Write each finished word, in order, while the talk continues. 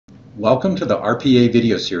Welcome to the RPA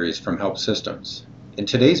video series from HelpSystems. In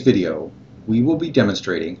today's video, we will be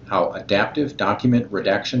demonstrating how adaptive document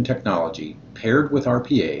redaction technology paired with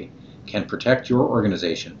RPA can protect your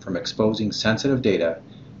organization from exposing sensitive data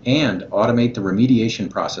and automate the remediation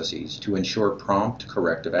processes to ensure prompt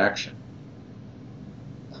corrective action.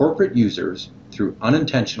 Corporate users, through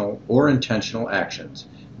unintentional or intentional actions,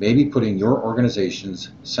 may be putting your organization's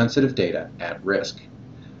sensitive data at risk.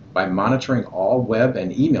 By monitoring all web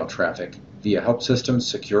and email traffic via HelpSystems'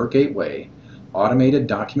 secure gateway, automated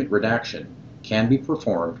document redaction can be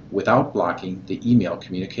performed without blocking the email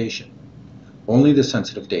communication. Only the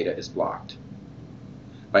sensitive data is blocked.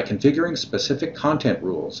 By configuring specific content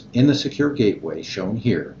rules in the secure gateway shown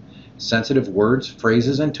here, sensitive words,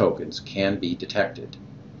 phrases, and tokens can be detected.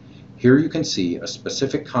 Here you can see a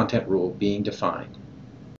specific content rule being defined.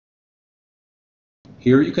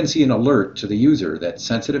 Here you can see an alert to the user that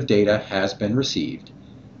sensitive data has been received.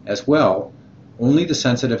 As well, only the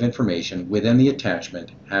sensitive information within the attachment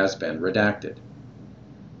has been redacted.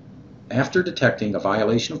 After detecting a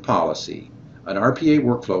violation of policy, an RPA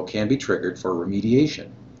workflow can be triggered for remediation.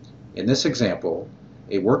 In this example,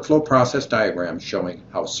 a workflow process diagram showing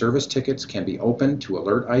how service tickets can be opened to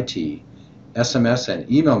alert IT, SMS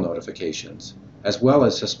and email notifications, as well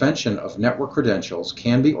as suspension of network credentials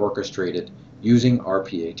can be orchestrated using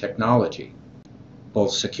RPA technology.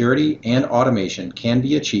 Both security and automation can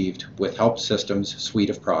be achieved with HelpSystems' suite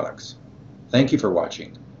of products. Thank you for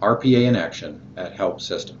watching RPA in Action at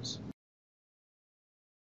HelpSystems.